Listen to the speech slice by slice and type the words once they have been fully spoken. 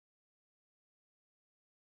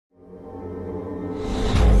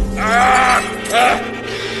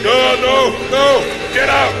No! Get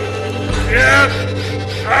out! Get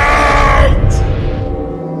out!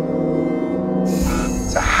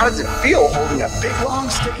 So how does it feel holding a big long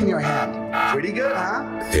stick in your hand? Pretty good, huh?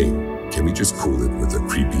 Hey, can we just cool it with a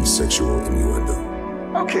creepy sexual innuendo?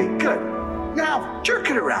 Okay, good. Now, jerk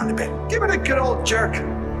it around a bit. Give it a good old jerk.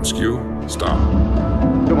 Skew, stop.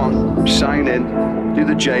 Come on, sign in. Do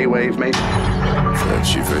the J wave, mate.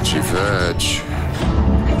 Fetchy, fetchy, fetch.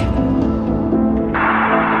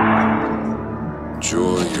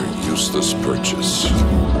 Enjoy your useless purchase.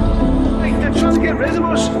 Hey, they're trying to get rid of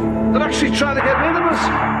us. They're actually trying to get rid of us.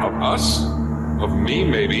 Of us? Of me,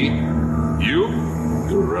 maybe. You?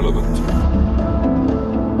 You're irrelevant.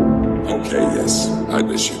 Okay, yes, I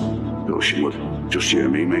miss you. No, she would. Just you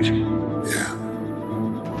and me, mate. Yeah.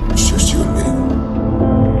 It's just you and me.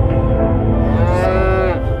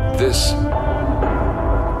 This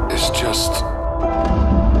is just...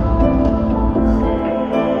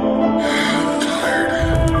 tired.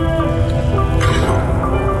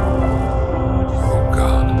 Oh,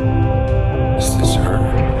 God. Is this her?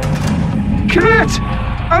 Kit!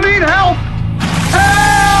 I need help!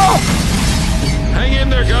 Help! Hang in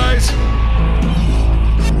there, guys!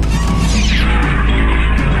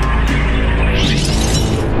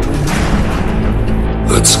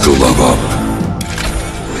 Let's glove up.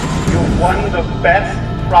 You won the best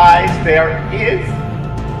prize there is.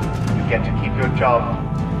 You get to keep your job.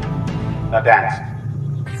 Now dance.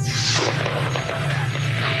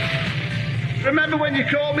 Remember when you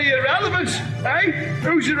called me irrelevant? Eh?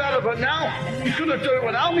 Who's irrelevant now? You couldn't have done it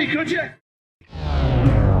without me, could you?